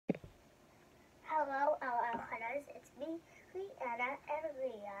me, Rihanna, and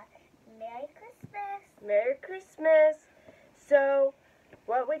Leah. Merry Christmas. Merry Christmas. So,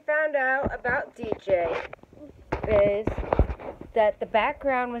 what we found out about DJ is that the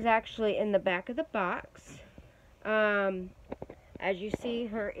background was actually in the back of the box. As you see,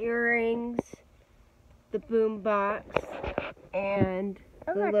 her earrings, the boom box, and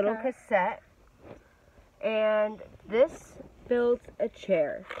the little cassette. And this builds a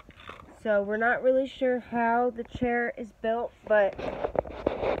chair. So we're not really sure how the chair is built, but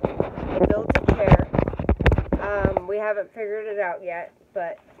it builds a chair. We haven't figured it out yet,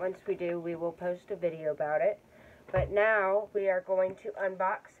 but once we do, we will post a video about it. But now we are going to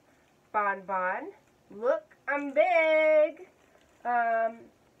unbox Bon Bon. Look, I'm big!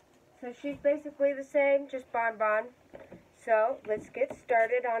 So she's basically the same, just Bon Bon. So let's get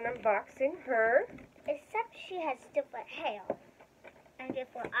started on unboxing her. Except she has different hair and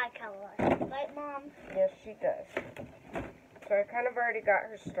different eye color. Right, Mom? Yes, she does. So I kind of already got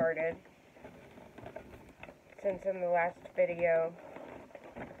her started. Since in the last video,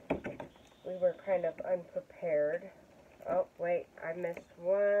 we were kind of unprepared. Oh, wait, I missed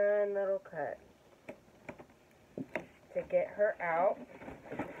one little cut. To get her out.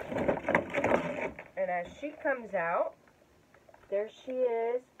 And as she comes out, there she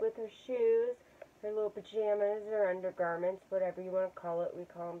is with her shoes, her little pajamas or undergarments, whatever you want to call it. We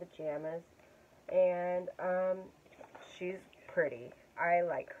call them pajamas. And she's pretty. I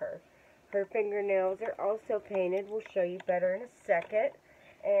like her. Her fingernails are also painted. We'll show you better in a second.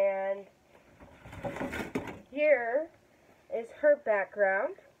 And here is her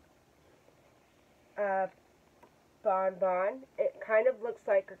background. Bon Bon. It kind of looks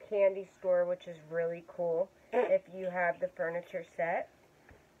like a candy store, which is really cool if you have the furniture set.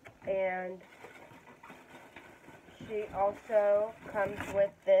 And she also comes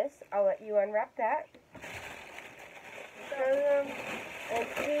with this. I'll let you unwrap that. And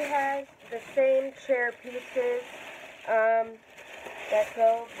she has the same chair pieces that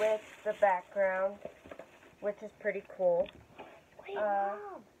go with the background, which is pretty cool. Wait,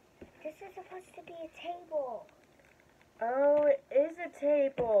 Mom. This is supposed to be a table. Oh, it is a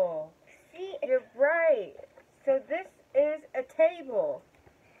table. See? You're right. So this is a table.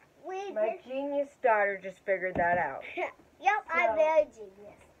 Wait, My genius daughter just figured that out. Yep, I'm very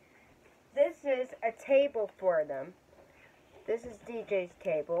genius. This is a table for them. This is DJ's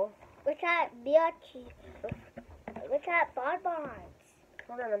table. Look at Biatchi. Look at Bon Bon's.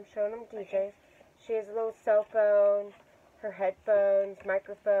 Hold on, I'm showing them DJ's. She has a little cell phone, her headphones,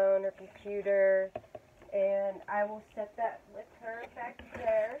 microphone, her computer, and I will set that with her back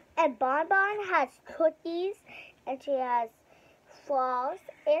there. And Bon Bon has cookies, and she has flaws,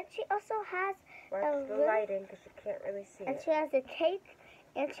 and she also has Watch the lighting because you can't really see and it. she has a cake,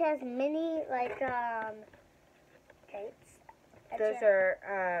 and she has mini, like, cakes. Those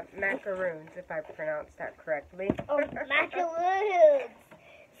are macaroons, if I pronounced that correctly. Oh, macaroons!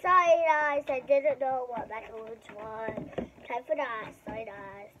 Sorry, guys, I didn't know what macaroons were. Time for that. Sorry,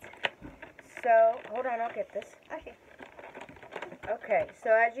 guys. So, hold on, I'll get this. Okay. Okay,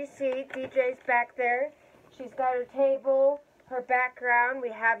 so as you see, DJ's back there. She's got her table, her background.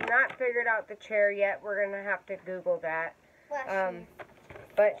 We have not figured out the chair yet. We're going to have to Google that.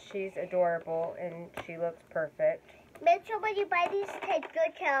 But she's adorable, and she looks perfect. Make sure when you buy these, take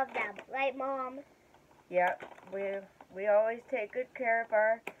good care of them. Right, Mom? Yep, we always take good care of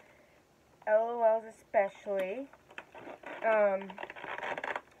our LOLs especially.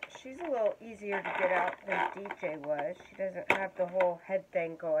 She's a little easier to get out than DJ was. She doesn't have the whole head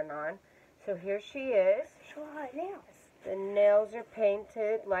thing going on. So here she is. Show her nails. The nails are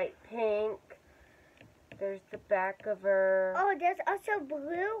painted light pink. There's the back of her. Oh, there's also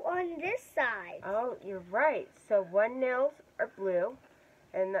blue on this side. Oh, you're right. So one nails are blue,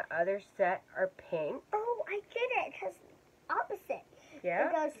 and the other set are pink. Oh, I get it, because opposite.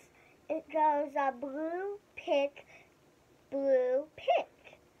 Yeah. It goes blue, pink, blue, pink.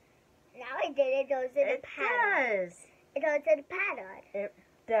 Now I did it. It goes in a pattern. It does. It goes in a pattern. It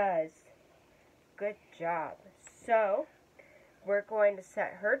does. Good job. So, we're going to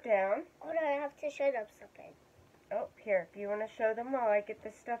set her down. Hold on, I have to show them something. Oh, here, if you want to show them while I get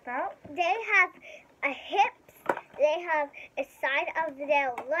this stuff out. They have a hips. They have a side of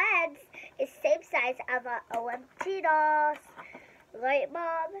their legs. It's same size of a OMG dolls. Right,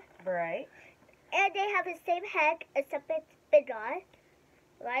 Mom? Right. And they have the same head, except it's bigger.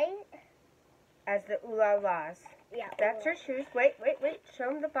 Right? As the ooh la las. Yeah. That's her shoes. Wait. Show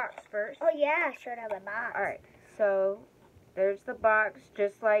them the box first. Oh, yeah, show them the box. Alright, so there's the box,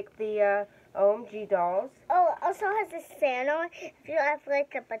 just like the OMG dolls. Oh, it also has a Santa. If you have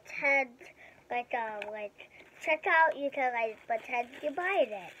like a pretend, like check out, you can like pretend you're buying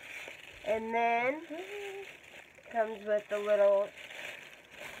it. And then comes with a little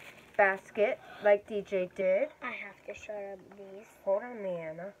basket like DJ did. I have to show them these. Hold on,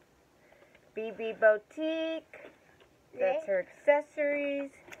 Leanna. BB Boutique. That's her accessories.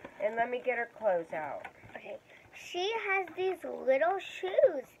 And let me get her clothes out. Okay. She has these little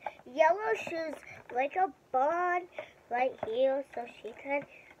shoes. Yellow shoes like a bun right here so she can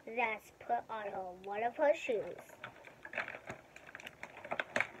just put on one of her shoes.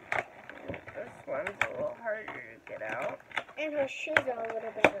 This one's a little harder to get out. And her shoes are a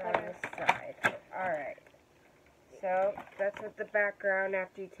little bit On harder. this side. Alright. So, that's what the background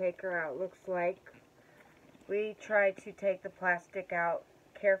after you take her out looks like. We try to take the plastic out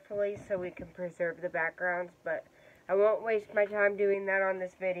carefully so we can preserve the backgrounds, but I won't waste my time doing that on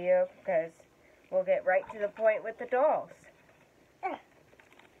this video because we'll get right to the point with the dolls.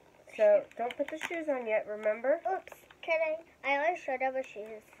 So, don't put the shoes on yet, remember? Oops, I only showed them her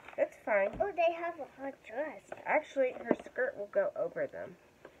shoes. That's fine. Oh, they have a hot dress. Actually, her skirt will go over them.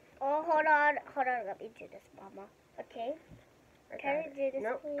 Oh, hold on, let me do this, Mama. Okay? Can I do this,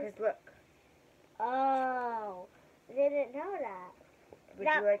 nope, please? because look. Oh, I didn't know that. Would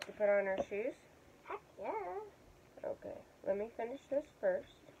you like to put on her shoes? Heck yeah. Okay, let me finish this first.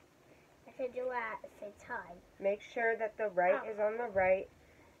 I can do it at the same time. Make sure that the right is on the right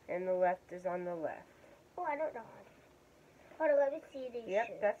and the left is on the left. Oh, I don't know how to. Hold on, let me see these shoes.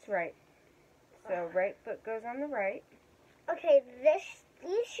 Yep, that's right. So right foot goes on the right. Okay,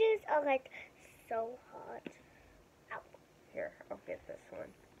 these shoes are like so hot. Ow. Here, I'll get this one.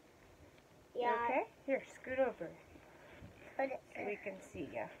 Yeah. You okay? Here, scoot over Put it so we can see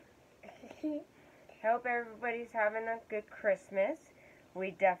ya. Hope everybody's having a good Christmas.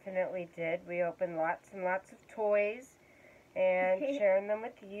 We definitely did. We opened lots and lots of toys and sharing them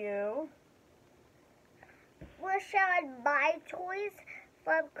with you. We're sharing my toys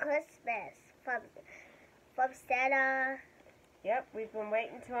from Christmas, from Santa. Yep, we've been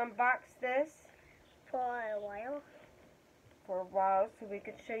waiting to unbox this For a while. So we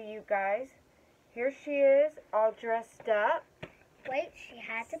could show you guys. Here she is, all dressed up. Wait, she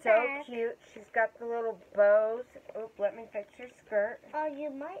has a So bag. cute. She's got the little bows. Oop, let me fix your skirt. Oh, you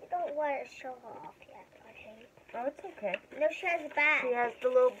might not want to show her off yet, okay? Oh, it's okay. No, she has a bag. She has the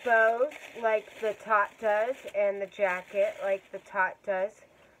little bows like the tot does and the jacket like the tot does.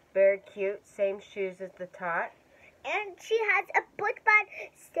 Very cute. Same shoes as the tot. And she has a book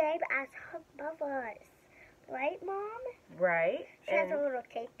bag, same as her mother's. Right, Mom? Right. She has a little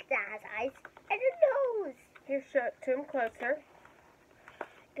cake that has eyes and a nose. Here, show it to him closer.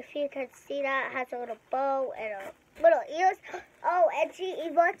 If you can see that, it has a little bow and a little ears. Oh, and she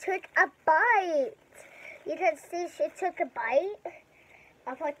even took a bite. You can see she took a bite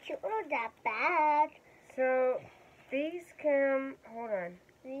of her cute little that bag. So, these come, hold on.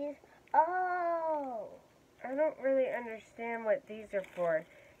 These, oh. I don't really understand what these are for.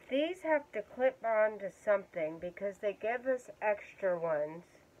 These have to clip on to something because they give us extra ones.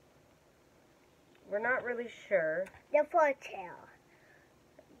 We're not really sure. They're for a tail.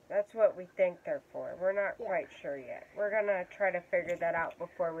 That's what we think they're for. We're not quite sure yet. We're going to try to figure that out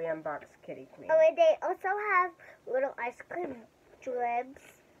before we unbox Kitty Queen. Oh, and they also have little ice cream drips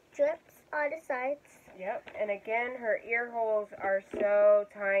on the sides. Yep, and again, her ear holes are so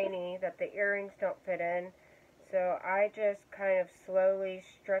tiny that the earrings don't fit in. So I just kind of slowly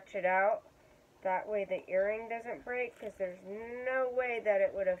stretch it out. That way the earring doesn't break because there's no way that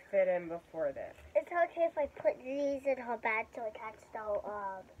it would have fit in before this. It's okay if I put these in her bag so it can't still,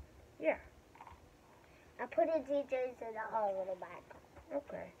 Yeah. I put the DJs in her little bag.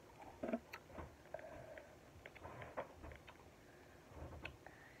 Okay.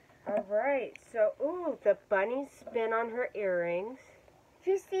 Alright, so, ooh, the bunny spin on her earrings.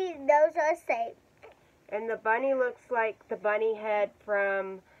 You see, those are the same. And the bunny looks like the bunny head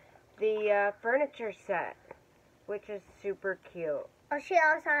from the furniture set, which is super cute. Oh, she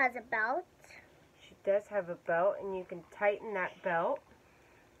also has a belt. She does have a belt, and you can tighten that belt.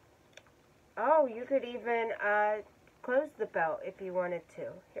 Oh, you could even close the belt if you wanted to.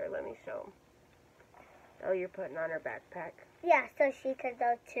 Here, let me show 'em. Oh, you're putting on her backpack. Yeah, so she can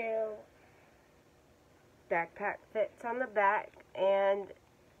go to... Backpack fits on the back, and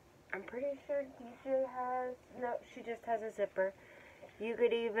I'm pretty sure DJ has... No, she just has a zipper. You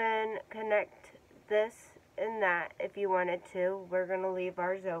could even connect this and that if you wanted to. We're going to leave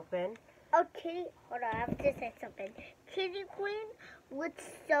ours open. Oh, Kitty... Hold on, I have to say something. Kitty Queen looks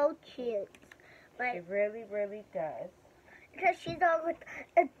so cute. Like, It really, really does. because she's all look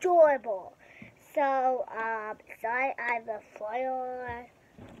adorable. So, I have a foil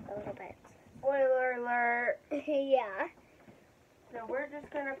a little bit. Spoiler alert. just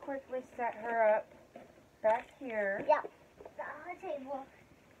going to quickly set her up back here. Yep. Her table.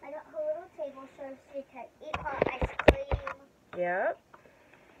 I got her little table so she can eat her ice cream. Yep.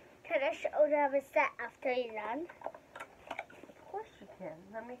 Can I show them a set after you're done? Of course you can.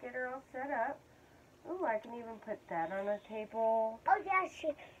 Let me get her all set up. Ooh, I can even put that on a table. Oh, yeah,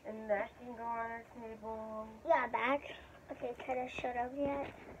 And that can go on a table. Yeah, back. Okay, can I show them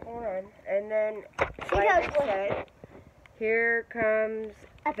yet? Hold on. And then, She like does I said, here comes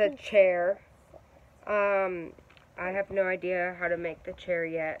the chair. I have no idea how to make the chair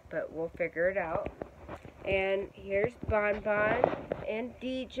yet, but we'll figure it out. And here's Bon Bon and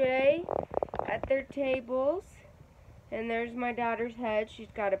DJ at their tables. And there's my daughter's head.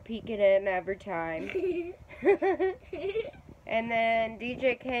 She's got to peek it in every time. And then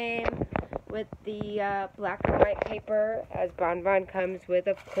DJ came with the black and white paper, as Bon Bon comes with,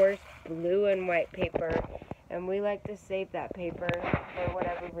 of course, blue and white paper. And we like to save that paper for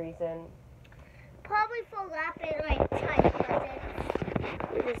whatever reason. Probably for wrapping like tiny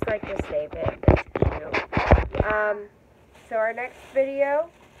presents. We just like to save it. It's cute. So our next video,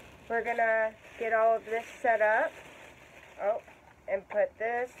 we're gonna get all of this set up. Oh, and put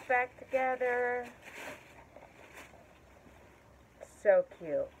this back together. So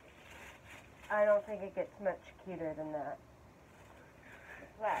cute. I don't think it gets much cuter than that.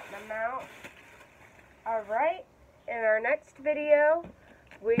 Flatten them out. Alright, in our next video,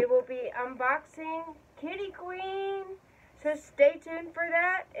 we will be unboxing Kitty Queen. So stay tuned for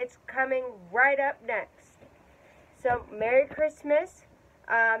that. It's coming right up next. So Merry Christmas.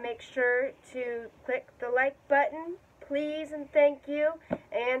 Make sure to click the like button, please and thank you.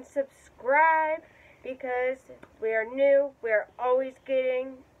 And subscribe because we are new. We are always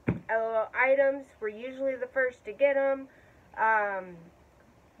getting LOL items. We're usually the first to get them.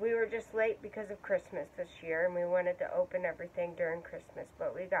 We were just late because of Christmas this year, and we wanted to open everything during Christmas,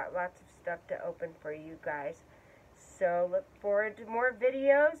 but we got lots of stuff to open for you guys. So look forward to more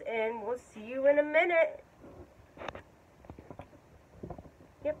videos, and we'll see you in a minute.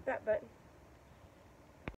 Yep, that button.